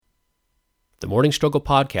The Morning Struggle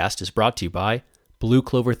podcast is brought to you by Blue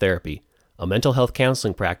Clover Therapy, a mental health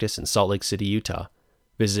counseling practice in Salt Lake City, Utah.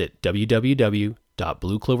 Visit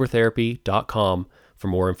www.blueclovertherapy.com for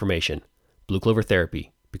more information. Blue Clover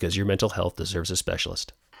Therapy, because your mental health deserves a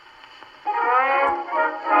specialist.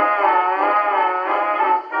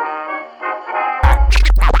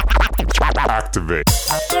 Activate.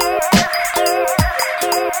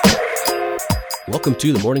 Welcome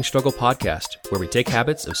to the Morning Struggle podcast, where we take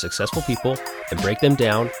habits of successful people and break them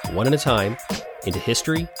down one at a time into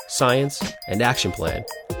history, science, and action plan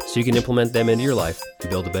so you can implement them into your life and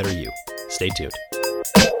build a better you. Stay tuned.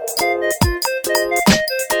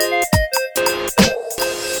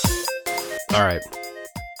 All right.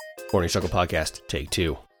 Morning Struggle podcast, take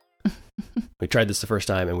 2. We tried this the first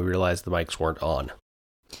time and we realized the mics weren't on.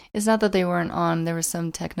 It's not that they weren't on. There was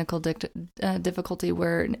some technical difficulty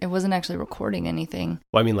where it wasn't actually recording anything.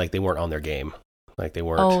 Well, I mean, like they weren't on their game. Like they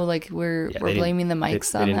weren't. Oh, like we're blaming the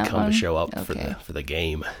mics on that one? They didn't come to show up for the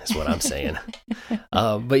game, is what I'm saying.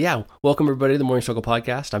 But yeah, welcome everybody to the Morning Struggle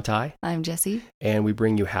podcast. I'm Ty. I'm Jessie. And we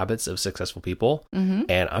bring you habits of successful people. Mm-hmm.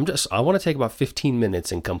 And I want to take about 15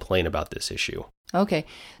 minutes and complain about this issue. Okay,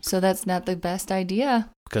 so that's not the best idea.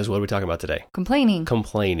 Because what are we talking about today? Complaining.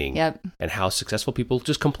 Yep. And how successful people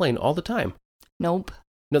just complain all the time. Nope.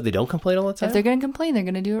 No, they don't complain all the time? If they're going to complain, they're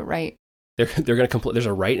going to do it right. They're going to complain. There's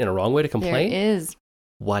a right and a wrong way to complain? There is.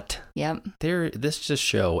 What? Yep. This just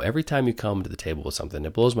show, every time you come to the table with something,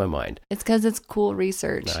 it blows my mind. It's because it's cool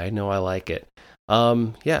research. I know, I like it.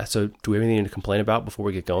 Yeah, so do we have anything to complain about before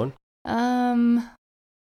we get going?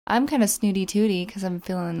 I'm kind of snooty tooty because I'm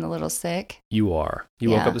feeling a little sick. You are. You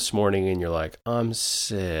woke up this morning and you're like, I'm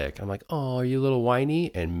sick. I'm like, oh, are you a little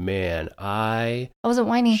whiny? And man, I wasn't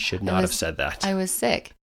whiny. Should not have said that. I was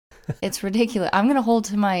sick. It's ridiculous. I'm going to hold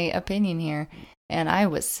to my opinion here. And I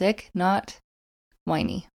was sick, not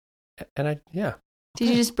whiny. And Did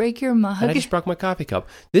you just break your mug? And I just broke my coffee cup.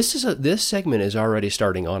 This segment is already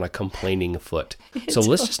starting on a complaining foot. So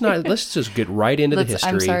let's just get right into the history.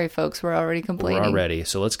 I'm sorry, folks. We're already complaining.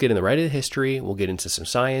 So let's get in the right into the history. We'll get into some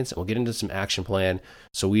science and we'll get into some action plan.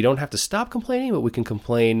 So we don't have to stop complaining, but we can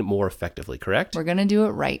complain more effectively, correct? We're going to do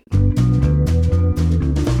it right.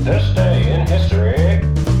 This day in history.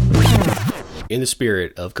 In the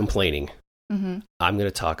spirit of complaining, Mm-hmm. I'm going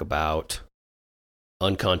to talk about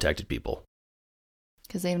uncontacted people.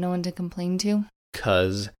 Because they have no one to complain to?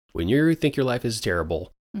 Because when you think your life is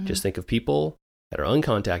terrible, just think of people that are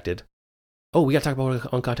uncontacted. Oh, we got to talk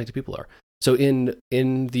about what uncontacted people are. So in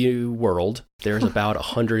the world, there's about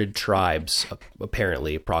 100 tribes,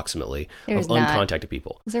 approximately, of uncontacted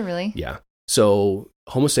people. Is there really? Yeah. So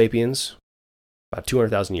Homo sapiens, about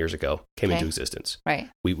 200,000 years ago, came into existence. Right.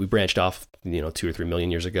 We branched off, 2 or 3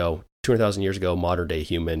 million years ago. 200,000 years ago, modern day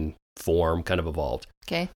human form kind of evolved.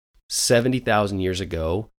 Okay. 70,000 years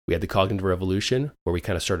ago, we had the cognitive revolution where we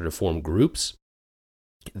kind of started to form groups,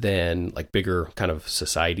 then like bigger kind of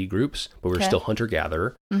society groups, but we were still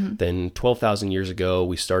hunter-gatherer. Mm-hmm. Then 12,000 years ago,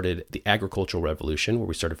 we started the agricultural revolution where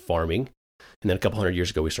we started farming. And then a couple hundred years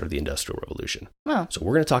ago, we started the industrial revolution. Oh. So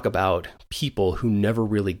we're going to talk about people who never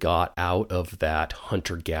really got out of that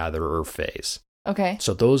hunter-gatherer phase. Okay.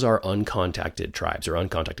 So those are uncontacted tribes or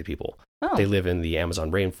uncontacted people. Oh. They live in the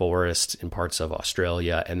Amazon rainforest, in parts of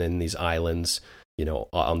Australia, and then these islands,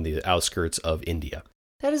 on the outskirts of India.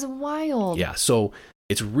 That is wild. Yeah, so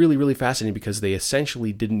it's really, really fascinating because they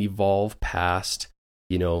essentially didn't evolve past,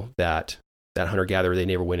 that hunter-gatherer. They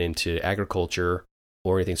never went into agriculture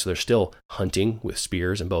or anything, so they're still hunting with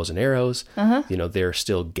spears and bows and arrows. Uh-huh. They're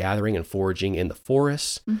still gathering and foraging in the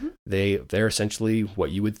forests. Mm-hmm. They're essentially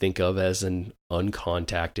what you would think of as an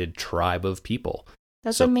uncontacted tribe of people.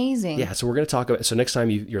 That's amazing. Yeah, so we're going to talk about, so next time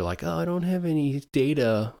you're like, oh, I don't have any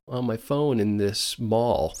data on my phone in this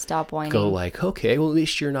mall. Stop whining. Go like, okay, well, at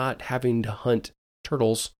least you're not having to hunt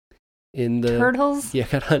turtles in the... Turtles? Yeah,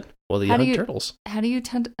 gotta hunt. Well, you hunt turtles. How do you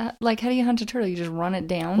hunt a turtle? You just run it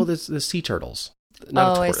down? Well, there's the sea turtles.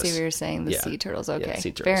 Not I see what you're saying. The sea turtles. Okay.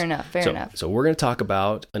 Sea turtles. Fair enough. So we're going to talk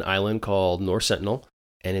about an island called North Sentinel,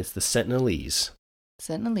 and it's the Sentinelese.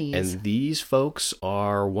 And these folks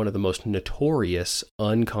are one of the most notorious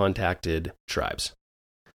uncontacted tribes.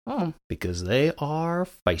 Oh. Because they are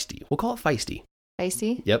feisty. We'll call it feisty.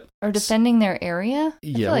 Feisty? Yep. Or defending their area?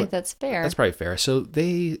 I feel like that's fair. That's probably fair. So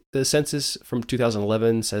the census from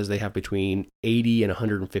 2011 says they have between 80 and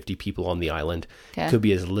 150 people on the island. Okay. Could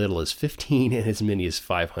be as little as 15 and as many as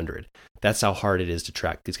 500. That's how hard it is to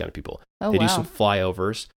track these kind of people. Oh, they do some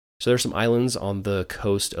flyovers. So there's some islands on the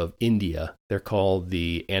coast of India. They're called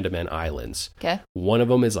the Andaman Islands. Okay. One of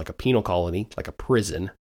them is like a penal colony, like a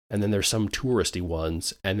prison. and then there's some touristy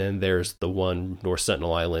ones, and then there's the one North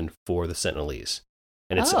Sentinel Island for the Sentinelese.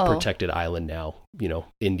 And it's a protected island now. You know,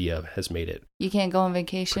 India has made it. You can't go on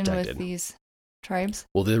vacation protected. with these tribes?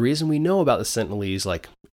 Well, the reason we know about the Sentinelese, like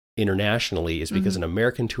internationally, is because an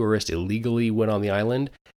American tourist illegally went on the island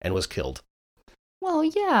and was killed. Well,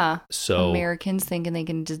 yeah. So Americans thinking they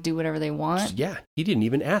can just do whatever they want. Yeah, he didn't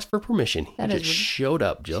even ask for permission. He just showed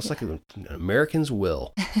up, just like Americans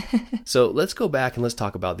will. So let's go back and let's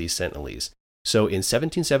talk about these Sentinelese. So in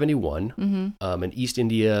 1771, an East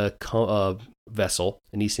India vessel,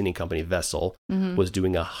 an East Indian Company vessel, was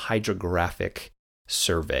doing a hydrographic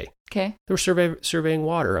survey. Okay. They were surveying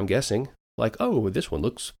water, I'm guessing. Like, oh, this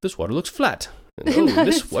water looks flat. And, oh,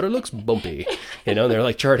 this water looks bumpy. You know, they're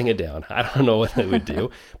like charting it down. I don't know what they would do.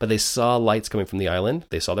 But they saw lights coming from the island.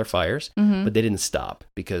 They saw their fires. But they didn't stop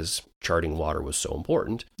because charting water was so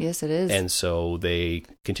important. Yes, it is. And so they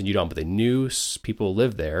continued on. But they knew people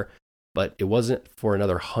lived there. But it wasn't for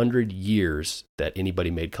another 100 years that anybody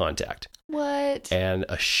made contact. What? And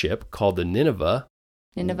a ship called the Nineveh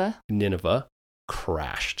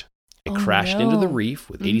crashed. It crashed into the reef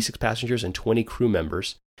with 86 passengers and 20 crew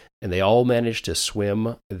members, and they all managed to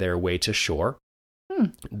swim their way to shore.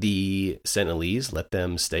 The Sentinelese let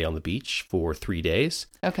them stay on the beach for 3 days.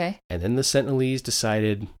 Okay. And then the Sentinelese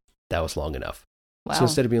decided that was long enough. Wow. So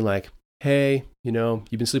instead of being like, hey, you know,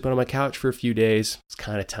 you've been sleeping on my couch for a few days, it's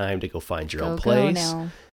kind of time to go find your own place. Now.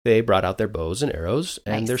 They brought out their bows and arrows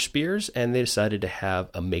and their spears, and they decided to have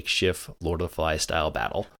a makeshift Lord of the Flies style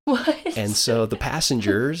battle. What? And so the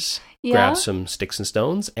passengers grabbed some sticks and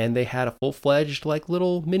stones, and they had a full-fledged, like,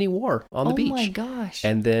 little mini war on the beach. Oh my gosh.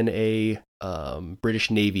 And then a British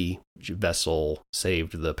Navy vessel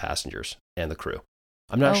saved the passengers and the crew.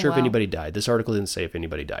 I'm not sure if anybody died. This article didn't say if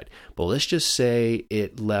anybody died. But let's just say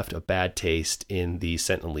it left a bad taste in the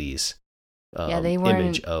Sentinelese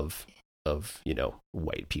image of, you know,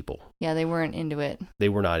 white people. Yeah, they weren't into it. They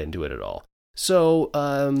were not into it at all. So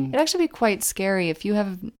it'd actually be quite scary if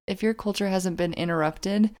your culture hasn't been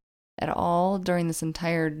interrupted at all during this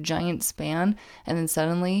entire giant span, and then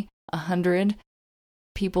suddenly 100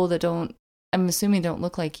 people that I'm assuming don't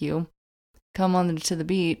look like you, come on to the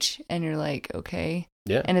beach, and you're like, okay.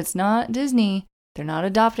 Yeah. And it's not Disney. They're not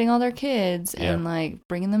adopting all their kids and like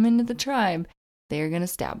bringing them into the tribe. They're going to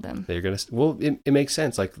stab them. Well, it makes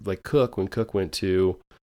sense. Like when Cook went to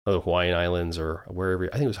the Hawaiian Islands or wherever,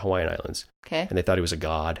 I think it was Hawaiian Islands. Okay. And they thought he was a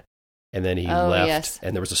god. And then he left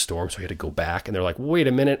and there was a storm, so he had to go back. And they're like, wait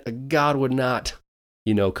a minute, a god would not,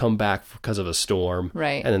 you know, come back because of a storm.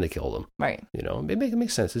 Right. And then they killed him. Right. You know, it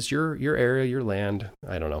makes sense. It's your area, your land.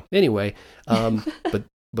 I don't know. Anyway, but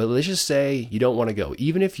let's just say you don't want to go,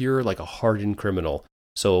 even if you're like a hardened criminal.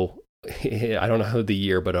 So I don't know the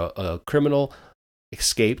year, but a criminal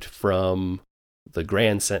escaped from the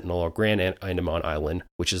Grand Sentinel or Grand Andaman Island,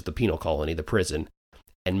 which is the penal colony, the prison,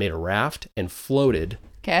 and made a raft and floated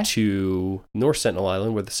to North Sentinel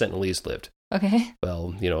Island where the Sentinelese lived. Okay.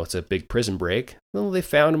 Well, you know, it's a big prison break. Well, they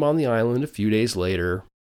found him on the island a few days later,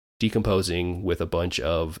 decomposing with a bunch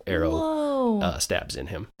of arrow stabs in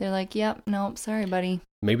him. They're like, yep, nope, sorry, buddy.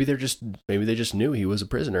 Maybe they just knew he was a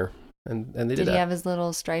prisoner, and they did that. Did he have his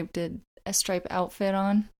little stripe outfit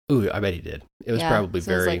on? Ooh, I bet he did. It was probably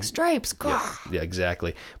very... It was like stripes. Yeah,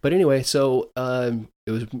 exactly. But anyway, so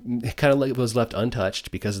it kind of like was left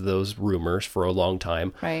untouched because of those rumors for a long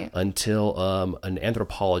time. Right. Until an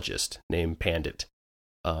anthropologist named Pandit.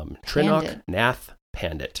 Trinok Nath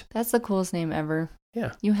Pandit. That's the coolest name ever.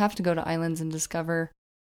 Yeah. You have to go to islands and discover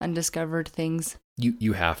undiscovered things.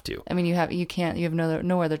 You have to. I mean, you have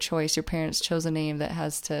no other choice. Your parents chose a name that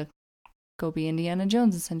has to go be Indiana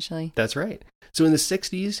Jones, essentially. That's right. So in the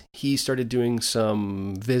 60s, he started doing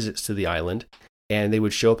some visits to the island, and they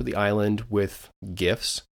would show up at the island with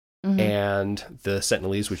gifts, and the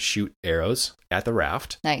Sentinelese would shoot arrows at the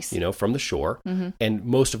raft. Nice. You know, from the shore, and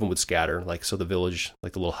most of them would scatter. Like, so the village,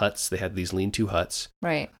 like the little huts, they had these lean-to huts.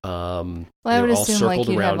 Right. Well, I would assume like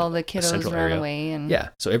you'd have all the kiddos run away. And... Yeah,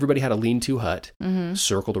 so everybody had a lean-to hut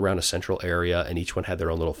circled around a central area, and each one had their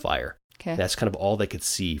own little fire. Okay. That's kind of all they could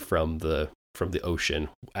see from the ocean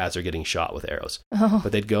as they're getting shot with arrows. Oh.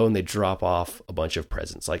 But they'd go and they'd drop off a bunch of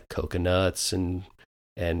presents like coconuts and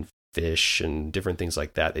fish and different things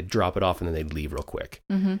like that. They'd drop it off and then they'd leave real quick.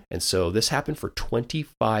 And so this happened for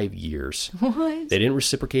 25 years. What? They didn't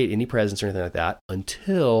reciprocate any presents or anything like that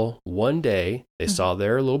until one day they saw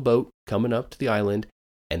their little boat coming up to the island,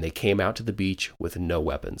 and they came out to the beach with no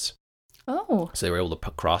weapons. Oh. So they were able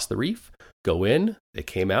to cross the reef, go in, they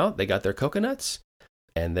came out, they got their coconuts,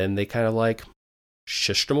 and then they kind of like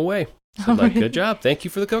shushed them away. So like, good job. Thank you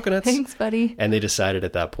for the coconuts. Thanks, buddy. And they decided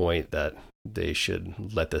at that point that they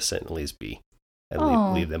should let the Sentinelese be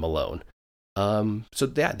and leave them alone. So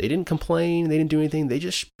they didn't complain. They didn't do anything. They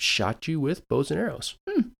just shot you with bows and arrows.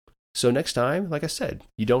 So next time, like I said,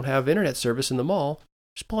 you don't have internet service in the mall,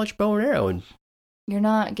 just pull out your bow and arrow and you're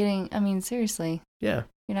not getting, seriously. Yeah.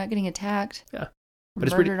 You're not getting attacked. Yeah. But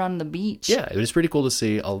it's murdered on the beach. Yeah, it was pretty cool to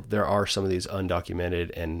see. There are some of these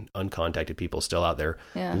undocumented and uncontacted people still out there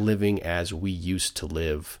living as we used to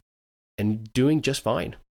live and doing just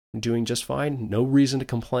fine. No reason to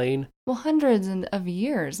complain. Well, hundreds of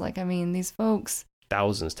years. These folks.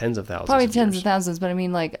 Thousands, tens of thousands. Probably tens of thousands. But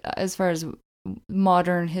as far as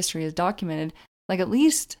modern history is documented, at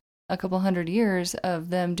least a couple hundred years of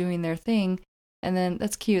them doing their thing. And then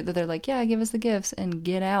that's cute that they're like, yeah, give us the gifts and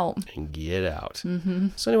get out. Mm-hmm.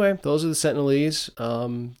 So anyway, those are the Sentinelese.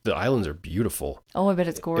 The islands are beautiful. Oh, I bet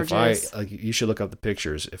it's gorgeous. You should look up the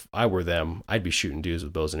pictures. If I were them, I'd be shooting dudes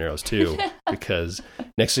with bows and arrows too. Because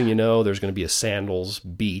next thing you know, there's going to be a Sandals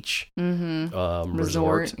Beach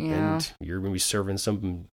resort. And you're going to be serving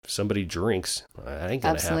somebody drinks. That ain't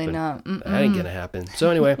going to happen. Absolutely not. That ain't going to happen. So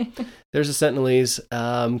anyway, there's the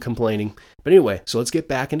Sentinelese complaining. But anyway, so let's get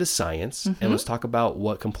back into science and let's talk about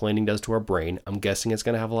what complaining does to our brain. I'm guessing it's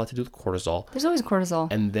going to have a lot to do with cortisol. There's always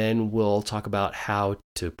cortisol. And then we'll talk about how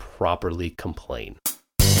to properly complain.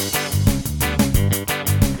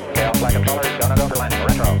 Flight controllers, gonna go for landing.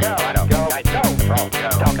 Retro, go, I know, go, guide, go, control, go,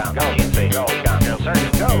 Telcom, go, GNC, go, Ecom, go,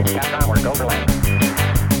 Surgeon, go, Capcom, we're go for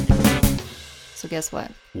landing. So guess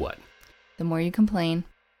what? What? The more you complain,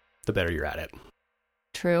 the better you're at it.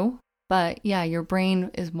 True, but yeah, your brain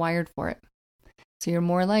is wired for it. So you're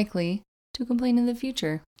more likely to complain in the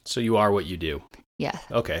future. So you are what you do. Yeah.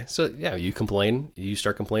 Okay. So yeah, you complain, you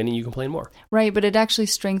start complaining, you complain more. Right, but it actually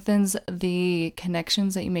strengthens the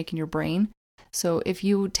connections that you make in your brain. So if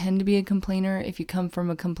you tend to be a complainer, if you come from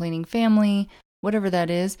a complaining family, whatever that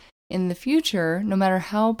is, in the future, no matter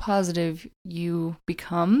how positive you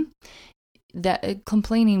become, that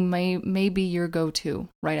complaining may be your go-to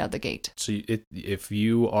right out the gate. So if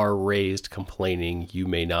you are raised complaining, you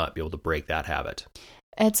may not be able to break that habit.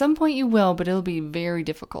 At some point you will, but it'll be very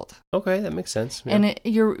difficult. Okay, that makes sense. Yeah.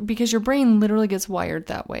 And because your brain literally gets wired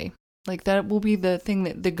that way. That will be the thing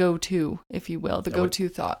the go-to, if you will, go-to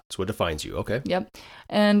thought. That's what defines you. Okay. Yep.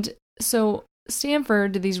 And so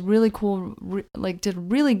Stanford did these really cool,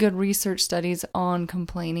 did really good research studies on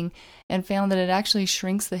complaining and found that it actually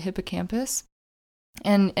shrinks the hippocampus.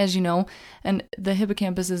 And as you know, and the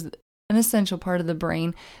hippocampus is an essential part of the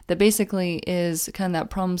brain that basically is kind of that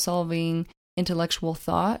problem-solving intellectual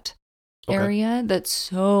thought area that's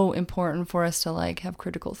so important for us to have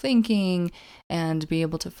critical thinking and be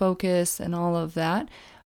able to focus and all of that.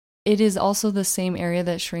 It is also the same area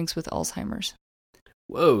that shrinks with Alzheimer's.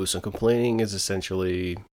 Whoa, so complaining is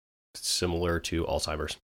essentially similar to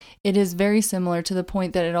Alzheimer's. It is very similar to the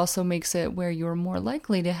point that it also makes it where you're more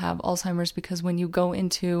likely to have Alzheimer's because when you go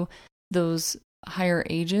into those higher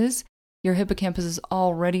ages, your hippocampus is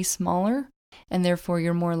already smaller and therefore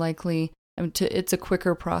you're more likely it's a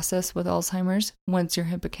quicker process with Alzheimer's once your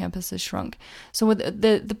hippocampus is shrunk. So with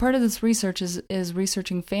the part of this research is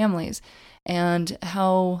researching families and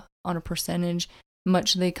how on a percentage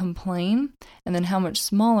much they complain and then how much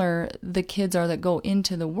smaller the kids are that go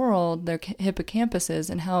into the world, their hippocampuses,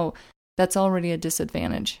 and how that's already a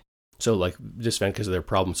disadvantage. So just because of their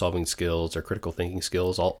problem solving skills, their critical thinking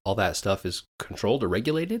skills, all that stuff is controlled or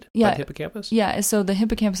regulated by the hippocampus? Yeah, so the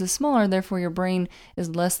hippocampus is smaller, therefore your brain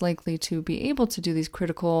is less likely to be able to do these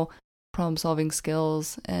critical problem solving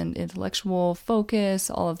skills and intellectual focus,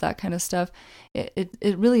 all of that kind of stuff.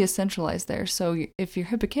 It really is centralized there. So if your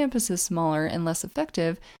hippocampus is smaller and less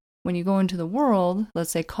effective, when you go into the world, let's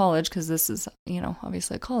say college, because this is,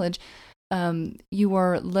 obviously a college, you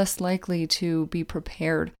are less likely to be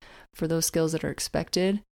prepared for those skills that are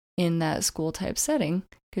expected in that school type setting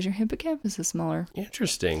because your hippocampus is smaller.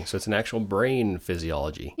 Interesting. So it's an actual brain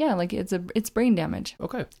physiology. Yeah, it's brain damage.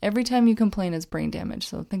 Okay. Every time you complain, it's brain damage.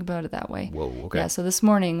 So think about it that way. Whoa, okay. Yeah, so this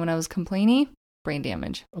morning when I was complaining, brain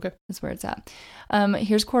damage. Okay. That's where it's at.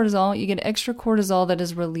 Here's cortisol. You get extra cortisol that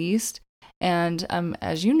is released. And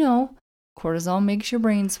as you know, cortisol makes your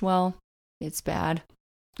brain swell. It's bad.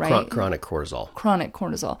 Right? Chronic cortisol. Chronic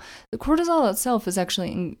cortisol. The cortisol itself is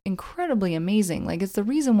actually incredibly amazing. It's the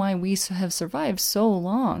reason why we have survived so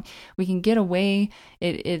long. We can get away.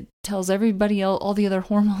 It tells everybody else, all the other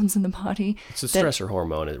hormones in the body. It's a stressor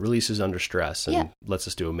hormone. It releases under stress and lets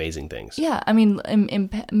us do amazing things. Yeah, I mean,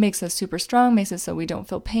 it makes us super strong, makes it so we don't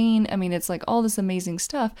feel pain. I mean, it's like all this amazing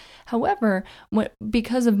stuff. However,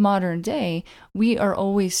 because of modern day, we are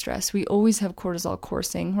always stressed. We always have cortisol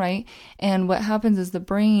coursing, right? And what happens is the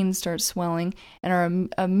brain starts swelling and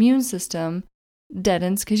our immune system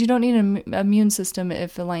deadens, because you don't need an immune system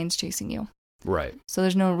if a lion's chasing you. Right. So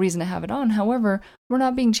there's no reason to have it on. However, we're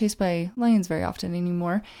not being chased by lions very often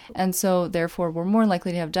anymore. And so therefore, we're more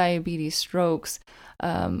likely to have diabetes, strokes,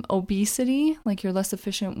 obesity, like you're less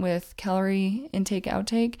efficient with calorie intake,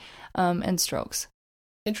 outtake, and strokes.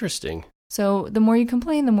 Interesting. So the more you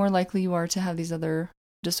complain, the more likely you are to have these other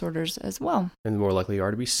disorders as well. And the more likely you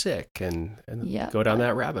are to be sick and go down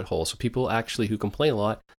that rabbit hole. So people actually who complain a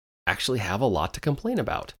lot actually have a lot to complain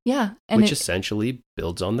about. Yeah. And which essentially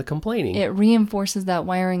builds on the complaining. It reinforces that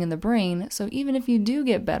wiring in the brain. So even if you do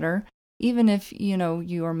get better, even if,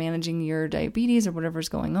 you are managing your diabetes or whatever's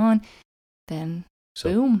going on, then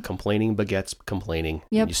boom. Complaining begets complaining.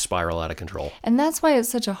 Yep. And you spiral out of control. And that's why it's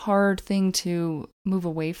such a hard thing to move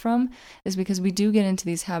away from, is because we do get into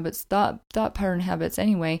these habits, thought pattern habits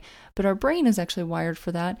anyway, but our brain is actually wired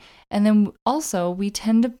for that. And then also we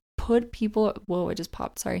tend to put people, whoa, it just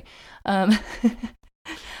popped, sorry. We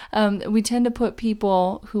tend to put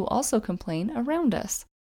people who also complain around us.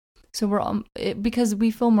 So because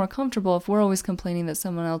we feel more comfortable if we're always complaining that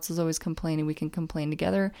someone else is always complaining, we can complain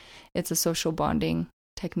together. It's a social bonding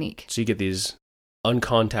technique. So you get these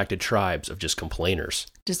uncontacted tribes of just complainers.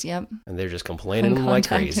 Yep. And they're just complaining like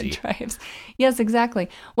crazy. Tribes. Yes, exactly.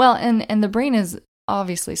 Well, and the brain is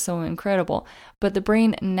obviously so incredible, but the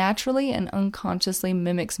brain naturally and unconsciously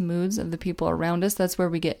mimics moods of the people around us. That's where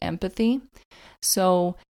we get empathy.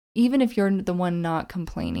 So even if you're the one not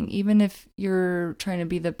complaining, even if you're trying to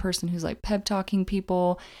be the person who's like pep talking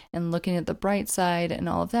people and looking at the bright side and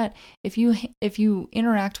all of that, if you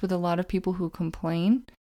interact with a lot of people who complain,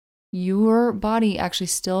 your body actually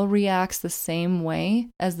still reacts the same way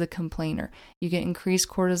as the complainer. You get increased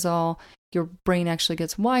cortisol. Your brain actually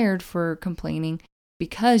gets wired for complaining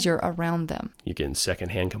because you're around them. You're getting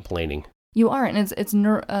secondhand complaining. You are, and it's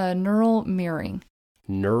neural mirroring.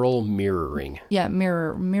 Neural mirroring. Yeah,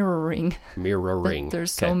 mirroring. Mirroring.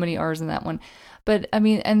 There's so many R's in that one. But I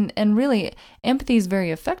mean, and really, empathy is very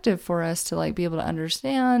effective for us to like be able to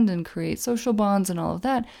understand and create social bonds and all of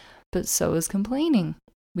that. But so is complaining.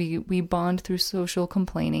 We bond through social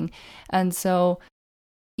complaining. And so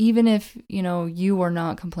even if, you are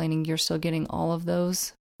not complaining, you're still getting all of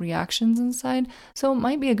those reactions inside. So it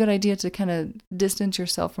might be a good idea to kind of distance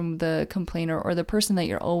yourself from the complainer or the person that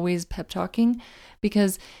you're always pep talking,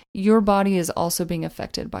 because your body is also being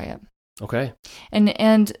affected by it. Okay.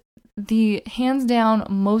 And the hands down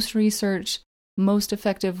most research, most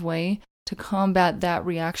effective way to combat that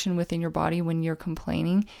reaction within your body when you're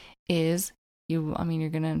complaining is you're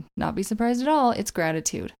going to not be surprised at all. It's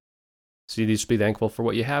gratitude. So you just be thankful for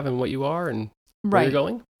what you have and what you are and where you're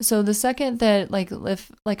going? So the second that,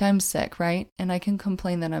 if I'm sick, right, and I can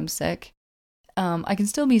complain that I'm sick, I can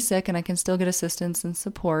still be sick and I can still get assistance and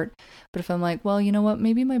support. But if I'm like, well, you know what,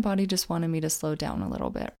 maybe my body just wanted me to slow down a little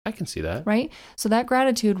bit. I can see that. Right? So that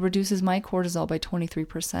gratitude reduces my cortisol by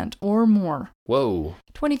 23% or more. Whoa.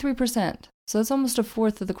 23%. So that's almost a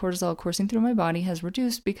fourth of the cortisol coursing through my body has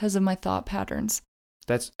reduced because of my thought patterns.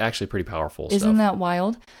 That's actually pretty powerful stuff. Isn't that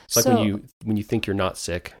wild? It's like when you think you're not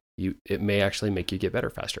sick, it may actually make you get better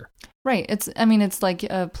faster. Right. It's like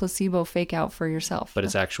a placebo fake out for yourself. But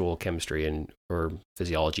it's actual chemistry or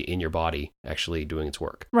physiology in your body actually doing its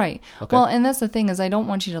work. Right. Okay. Well, and that's the thing is I don't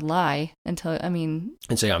want you to lie and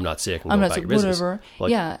say I'm not sick and I'm go not about sick, your business.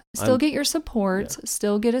 Whatever. Yeah. Still get your support,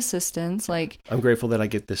 still get assistance. I'm grateful that I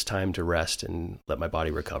get this time to rest and let my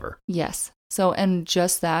body recover. Yes. So, and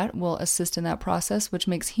just that will assist in that process, which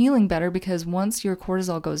makes healing better because once your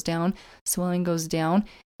cortisol goes down, swelling goes down,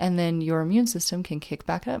 and then your immune system can kick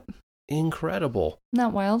back up. Incredible. Isn't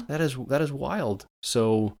that wild? That is wild.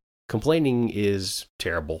 So complaining is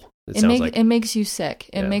terrible. It makes you sick.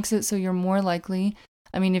 It makes it so you're more likely,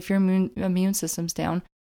 if your immune system's down,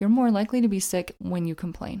 you're more likely to be sick when you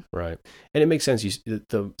complain. Right. And it makes sense.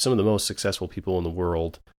 Some of the most successful people in the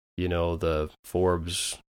world, the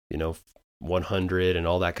Forbes, 100 and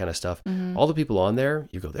all that kind of stuff. Mm-hmm. All the people on there,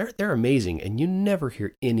 you go, they're amazing, and you never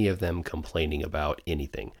hear any of them complaining about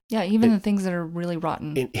anything. Yeah, even the things that are really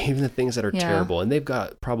rotten. And even the things that are terrible. And they've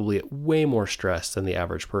got probably way more stress than the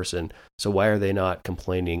average person. So why are they not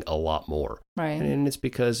complaining a lot more? Right. And it's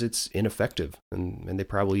because it's ineffective. And they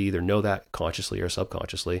probably either know that consciously or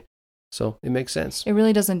subconsciously. So it makes sense. It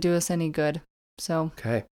really doesn't do us any good. So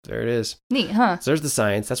Okay, there it is. neat, huh? So there's the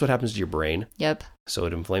science. That's what happens to your brain. Yep. So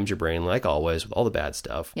it inflames your brain, like always, with all the bad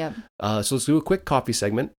stuff. Yep. So let's do a quick coffee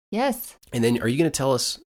segment. Yes. And then are you going to tell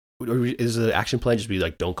us, or is the action plan just be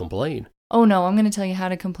like, don't complain? Oh, no, I'm going to tell you how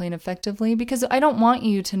to complain effectively because I don't want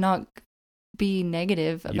you to not be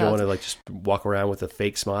negative about... You don't want to like just walk around with a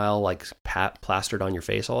fake smile, like plastered on your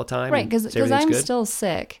face all the time? Right, because I'm still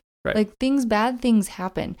sick. Right. Like bad things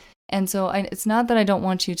happen. And so it's not that I don't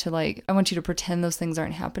want you to I want you to pretend those things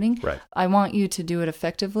aren't happening. Right. I want you to do it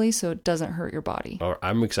effectively so it doesn't hurt your body. All right,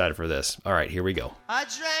 I'm excited for this. All right, here we go. I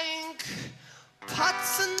drank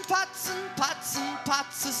pots and pots and pots and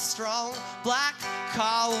pots of strong black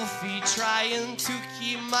coffee, trying to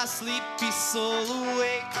keep my sleepy soul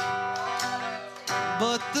awake.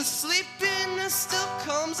 But the sleepiness still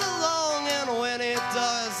comes along, and when it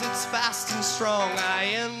does, it's fast and strong. I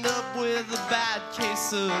end up with a bad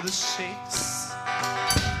case of the shakes.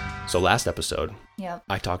 So last episode, Yep.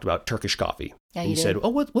 I talked about Turkish coffee. Yeah, and you you said, did. oh,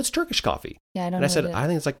 what's Turkish coffee? Yeah, I don't And know. I said, what it I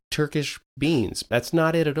think it's like Turkish beans. That's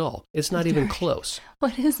not it at all. It's not even close.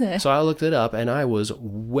 What is it? So I looked it up, and I was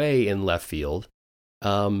way in left field. So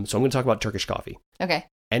I'm going to talk about Turkish coffee. Okay.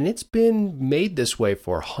 And it's been made this way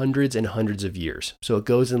for hundreds and hundreds of years. So it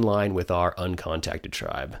goes in line with our uncontacted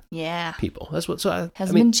tribe Yeah. people. That's what. So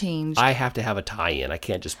Hasn't been changed. I have to have a tie-in. I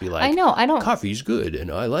can't just be like, I know. I don't. coffee's good, and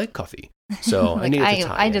I like coffee. So I Like, need a tie-in.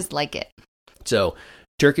 I just like it. So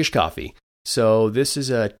Turkish coffee. So this is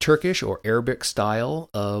a Turkish or Arabic style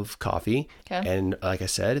of coffee. Okay. And like I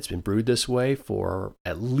said, it's been brewed this way for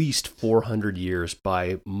at least 400 years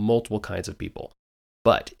by multiple kinds of people.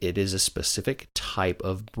 But it is a specific type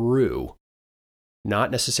of brew, not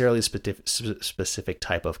necessarily a specific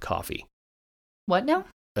type of coffee. What now?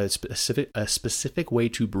 A specific way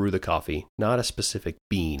to brew the coffee, not a specific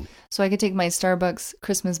bean. So I could take my Starbucks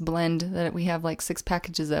Christmas blend that we have like 6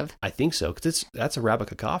 packages of. I think so, because that's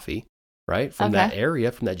Arabica coffee, right? From Okay. that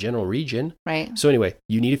area, from that general region. Right. So anyway,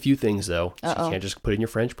 you need a few things, though. So Uh-oh. you can't just put it in your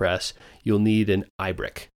French press. You'll need an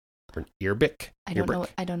ibrick or an earbick. I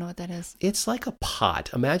don't know what that is. It's like a pot.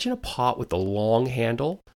 Imagine a pot with a long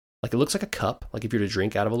handle. Like it looks like a cup, like if you're to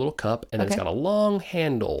drink out of a little cup, and then it's Okay. got a long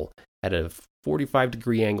handle at a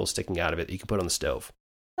 45-degree angle sticking out of it that you can put on the stove.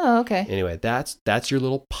 Oh, okay. Anyway, that's your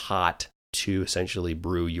little pot to essentially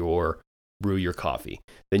brew your coffee.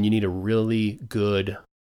 Then you need a really good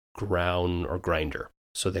ground or grinder.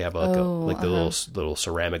 So they have like the little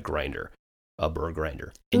ceramic grinder, a burr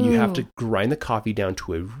grinder, and you have to grind the coffee down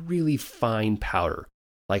to a really fine powder,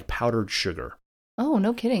 like powdered sugar. Oh,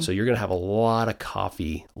 no kidding. So you're going to have a lot of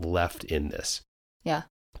coffee left in this. Yeah.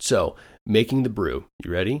 So making the brew,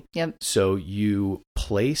 you ready? Yep. So you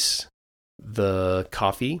place the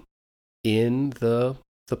coffee in the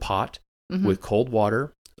pot Mhm. with cold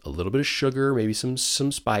water, a little bit of sugar, maybe some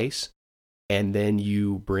spice, and then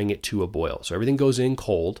you bring it to a boil. So everything goes in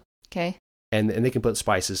cold, Okay. and they can put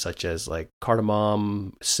spices such as like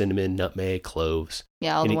cardamom, cinnamon, nutmeg, cloves.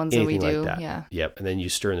 Yeah, all the ones that we anything do. like that. Yeah. Yep. And then you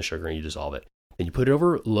stir in the sugar and you dissolve it. Then you put it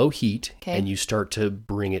over low heat, Okay. and you start to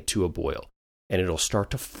bring it to a boil. And it'll start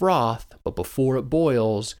to froth, but before it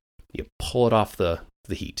boils, you pull it off the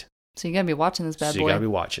heat. So you gotta be watching this bad So boy. you gotta be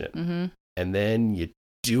watching it. Mm-hmm. And then you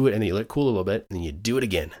do it, and then you let it cool a little bit, and then you do it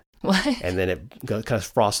again. What? And then it kind of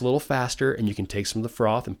frosts a little faster, and you can take some of the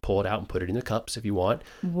froth and pull it out and put it in the cups if you want.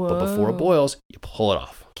 Whoa. But before it boils, you pull it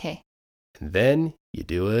off. Okay. And then you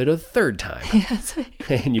do it a third time. Yes.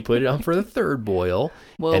 And you put it on for the third boil.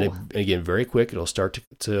 Whoa. And again, very quick, it'll start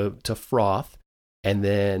to froth. And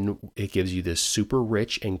then it gives you this super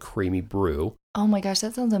rich and creamy brew. Oh my gosh,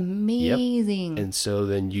 that sounds amazing. And so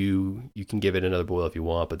then you can give it another boil if you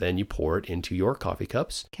want, but then you pour it into your coffee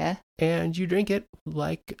cups Okay. and you drink it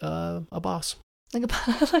like a boss. Like a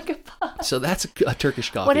pot. So that's a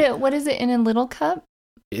Turkish coffee. What is it in a little cup?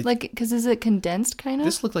 Because is it condensed kind of?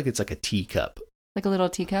 This looks like it's like a teacup. Like a little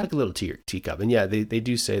teacup? Like a little teacup. And yeah, they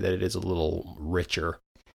do say that it is a little richer.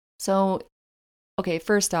 So, okay,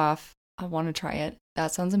 first off, I want to try it.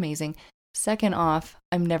 That sounds amazing. Second off,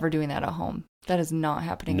 I'm never doing that at home. That is not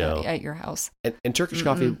happening at your house. And Turkish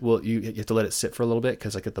coffee, well, you have to let it sit for a little bit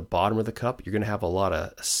because like at the bottom of the cup, you're going to have a lot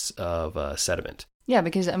of sediment. Yeah,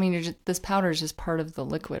 because I mean, this powder is just part of the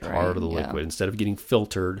liquid, right? Part of the liquid. Instead of getting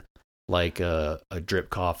filtered like a drip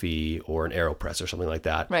coffee or an AeroPress or something like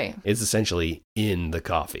that. Right. It's essentially in the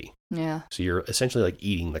coffee. Yeah. So you're essentially like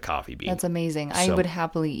eating the coffee bean. That's amazing. I would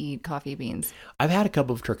happily eat coffee beans. I've had a cup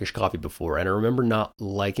of Turkish coffee before, and I remember not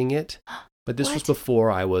liking it. But this was What? before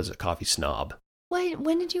I was a coffee snob.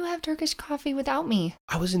 When did you have Turkish coffee without me?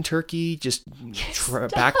 I was in Turkey just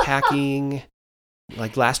backpacking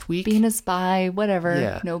like last week. Being a spy, whatever.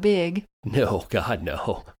 Yeah. No big. No, God,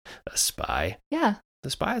 no. A spy. Yeah. The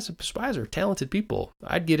spies are talented people.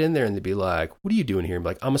 I'd get in there and they'd be like, what are you doing here? And be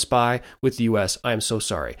like, I'm a spy with the U.S. I am so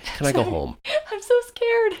sorry. Can I go home? I'm so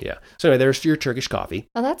scared. Yeah. So anyway, there's your Turkish coffee.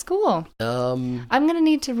 Oh, that's cool. I'm going to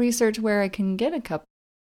need to research where I can get a cup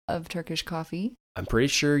of Turkish coffee. I'm pretty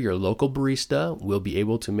sure your local barista will be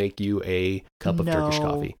able to make you a cup of Turkish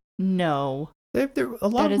coffee. No. They're a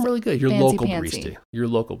lot of them really good. Your local fancy. barista. Your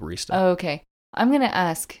local barista. Oh, okay. I'm going to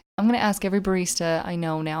ask every barista I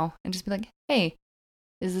know now and just be like, hey,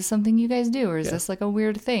 is this something you guys do, or is this like a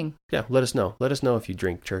weird thing? Yeah, let us know. Let us know if you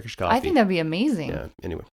drink Turkish coffee. I think that'd be amazing. Yeah.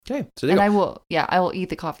 Anyway, okay. So there you go. I will eat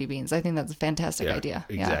the coffee beans. I think that's a fantastic idea.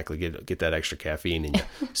 Exactly. Get that extra caffeine in you.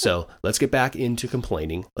 So let's get back into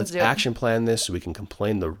complaining. Let's action plan this so we can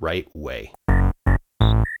complain the right way.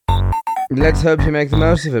 Let's hope you make the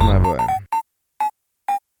most of it, my boy.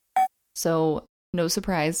 So, no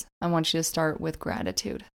surprise, I want you to start with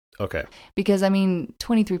gratitude. Okay. Because,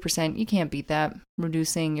 23%, you can't beat that,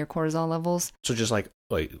 reducing your cortisol levels. So just like,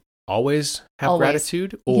 always have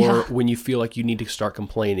gratitude? Or when you feel like you need to start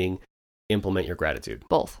complaining, implement your gratitude?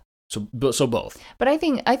 Both. So both. But I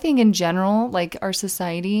think in general, like our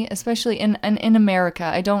society, especially in America,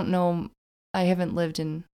 I don't know, I haven't lived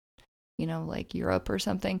in, like Europe or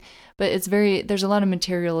something, but there's a lot of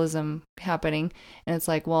materialism happening. And it's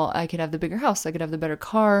like, well, I could have the bigger house. I could have the better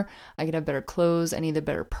car. I could have better clothes. I need the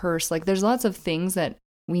better purse. Like there's lots of things that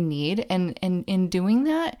we need. And in doing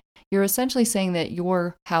that, you're essentially saying that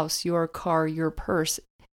your house, your car, your purse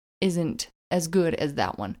isn't as good as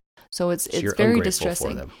that one. So it's very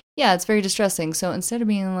distressing. Yeah, it's very distressing. So instead of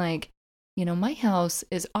being like, my house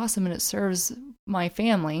is awesome and it serves my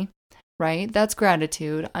family, right? That's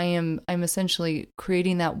gratitude. I'm essentially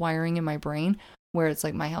creating that wiring in my brain where it's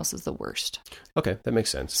like my house is the worst. Okay, that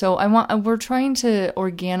makes sense. So we're trying to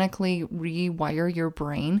organically rewire your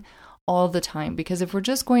brain all the time, because if we're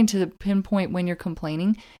just going to pinpoint when you're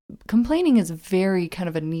complaining is very kind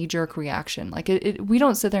of a knee-jerk reaction. Like we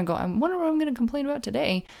don't sit there and go, I wonder what I'm going to complain about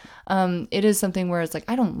today. It is something where it's like,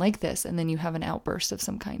 I don't like this, and then you have an outburst of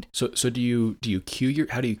some kind. So how do you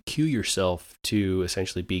cue yourself to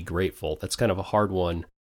essentially be grateful? That's kind of a hard one.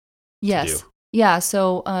 Yes. To do. Yeah.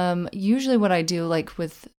 So usually what I do, like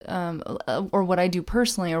with, or what I do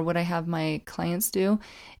personally, or what I have my clients do,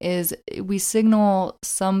 is we signal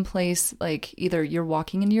someplace, like either you're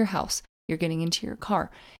walking into your house, you're getting into your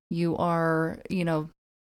car, you are,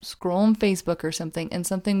 scrolling Facebook or something, and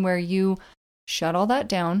something where you shut all that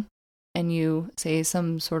down and you say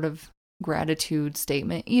some sort of gratitude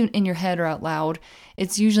statement, even in your head or out loud.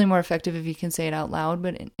 It's usually more effective if you can say it out loud,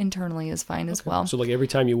 but internally is fine as well. So like every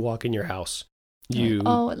time you walk in your house, you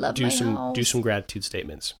I love do house. some gratitude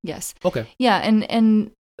statements. Yes. Okay. Yeah,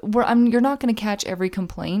 and you're not going to catch every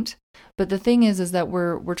complaint, but the thing is that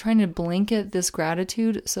we're trying to blanket this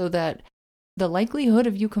gratitude so that the likelihood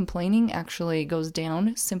of you complaining actually goes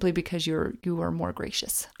down, simply because you are more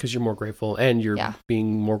gracious. Because you're more grateful, and you're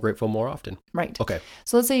being more grateful more often. Right. Okay.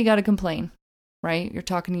 So let's say you got to complain, right? You're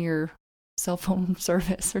talking to your cell phone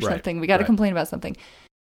service or something. We got to complain about something.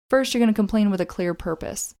 First, you're going to complain with a clear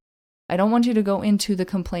purpose. I don't want you to go into the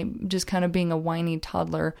complaint just kind of being a whiny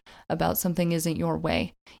toddler about something isn't your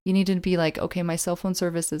way. You need to be like, okay, my cell phone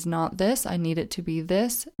service is not this. I need it to be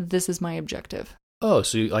this. This is my objective. Oh,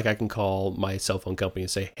 so like I can call my cell phone company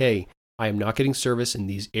and say, hey, I am not getting service in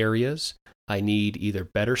these areas. I need either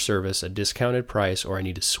better service, a discounted price, or I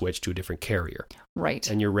need to switch to a different carrier. Right.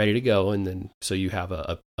 And you're ready to go. And then so you have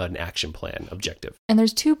an action plan objective. And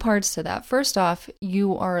there's two parts to that. First off,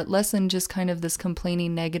 you are less than just kind of this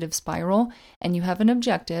complaining negative spiral, and you have an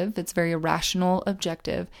objective. It's very rational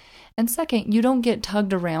objective. And second, you don't get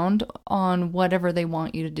tugged around on whatever they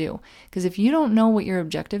want you to do. Because if you don't know what your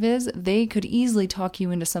objective is, they could easily talk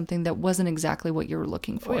you into something that wasn't exactly what you were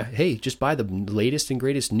looking for. Oh, yeah. Hey, just buy the latest and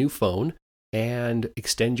greatest new phone and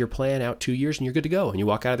extend your plan out 2 years and you're good to go. And you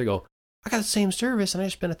walk out of there and go, I got the same service and I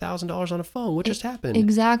just spent $1,000 on a phone. What just happened?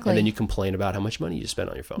 Exactly. And then you complain about how much money you spent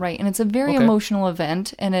on your phone. Right. And it's a very emotional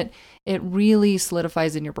event, and it really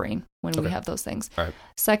solidifies in your brain when we have those things. All right.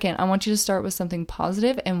 Second, I want you to start with something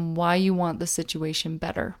positive and why you want the situation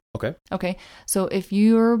better. Okay. So if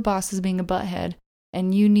your boss is being a butthead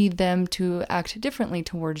and you need them to act differently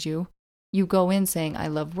towards you, you go in saying, I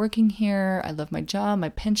love working here. I love my job. My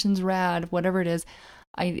pension's rad, whatever it is.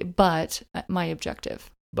 But my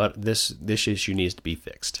objective. But this issue needs to be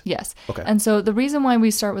fixed. Yes. Okay. And so the reason why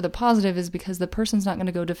we start with a positive is because the person's not going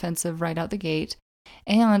to go defensive right out the gate.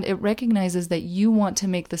 And it recognizes that you want to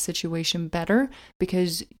make the situation better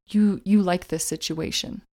because you like this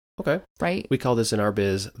situation. Okay. Right? We call this in our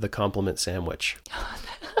biz the compliment sandwich.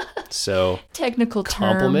 So technical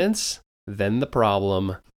term. Compliments then the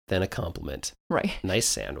problem, then a compliment. Right. Nice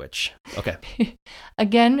sandwich. Okay.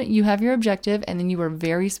 Again, you have your objective, and then you are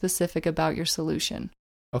very specific about your solution.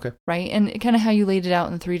 Okay. Right? And kind of how you laid it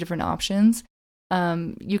out in 3 different options.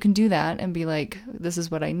 You can do that and be like, this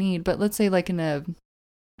is what I need. But let's say like in a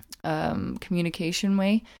communication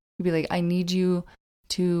way, you'd be like, I need you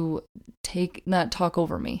to not talk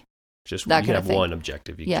over me. Just that you kind have of thing. one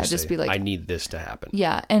objective. You Yeah, can just say, be like, I need this to happen.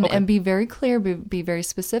 Yeah, and be very clear, be very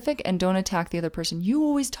specific, and don't attack the other person. You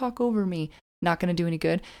always talk over me. Not going to do any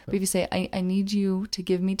good. But if you say, I need you to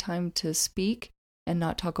give me time to speak and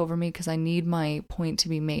not talk over me because I need my point to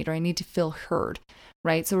be made, or I need to feel heard,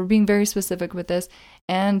 right? So we're being very specific with this,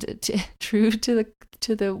 and true to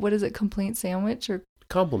the what is it, complaint sandwich or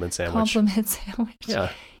Compliment sandwich. compliment sandwich?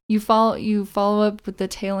 Yeah. You follow up with the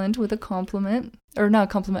tail end with a compliment, or not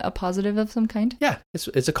a compliment, a positive of some kind. Yeah,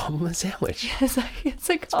 it's a compliment sandwich. Yes,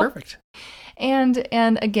 it's Perfect. And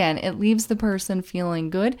again, it leaves the person feeling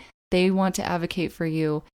good. They want to advocate for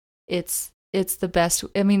you. It's the best.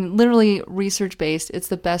 I mean, literally research based. It's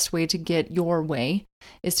the best way to get your way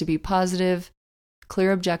is to be positive,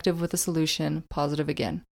 clear objective with a solution, positive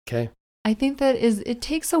again. Okay. I think that it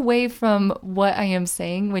takes away from what I am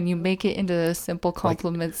saying when you make it into a simple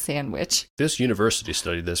compliment sandwich. This university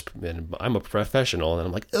studied this, and I'm a professional, and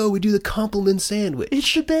I'm like, oh, we do the compliment sandwich.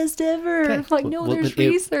 It's the best ever. Okay. I'm like, no, there's it,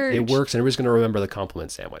 research. It works, and everybody's going to remember the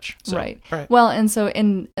compliment sandwich. So, Right. All right. Well, and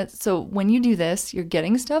so when you do this, you're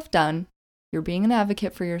getting stuff done, you're being an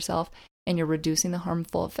advocate for yourself, and you're reducing the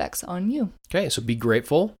harmful effects on you. Okay, so be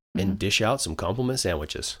grateful and dish out some compliment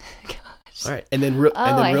sandwiches. All right, and then real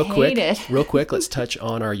quick, let's touch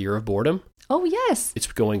on our year of boredom. Oh yes, It's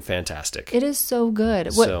going fantastic. it is so good.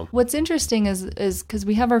 What's interesting is because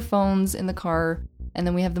we have our phones in the car, and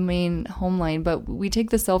then we have the main home line, but we take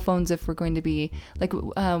the cell phones if we're going to be like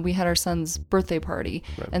we had our son's birthday party,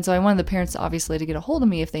 and so I wanted the parents obviously to get a hold of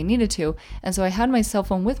me if they needed to, and so I had my cell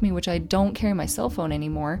phone with me, which I don't carry my cell phone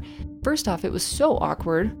anymore. First off, it was so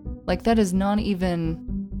awkward. Like that is not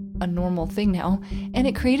even a normal thing now, and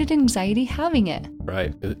it created anxiety having it.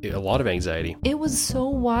 Right, a lot of anxiety. It was so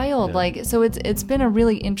wild. Yeah. Like, so it's been a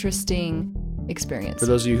really interesting experience. For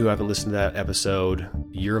those of you who haven't listened to that episode,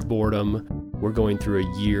 Year of Boredom, we're going through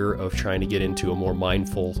a year of trying to get into a more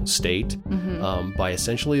mindful state by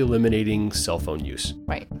essentially eliminating cell phone use.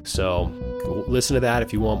 Right. So listen to that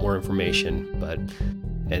if you want more information,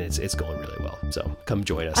 and it's going really well. So come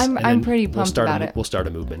join us. I'm pretty pumped about it. We'll start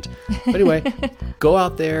a movement. But anyway, go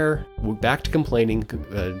out there. We're back to complaining.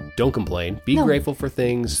 Don't complain. Be grateful for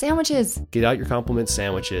things. Sandwiches. Get out your compliment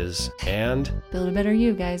sandwiches. And Build a better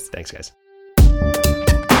you, guys. thanks, guys.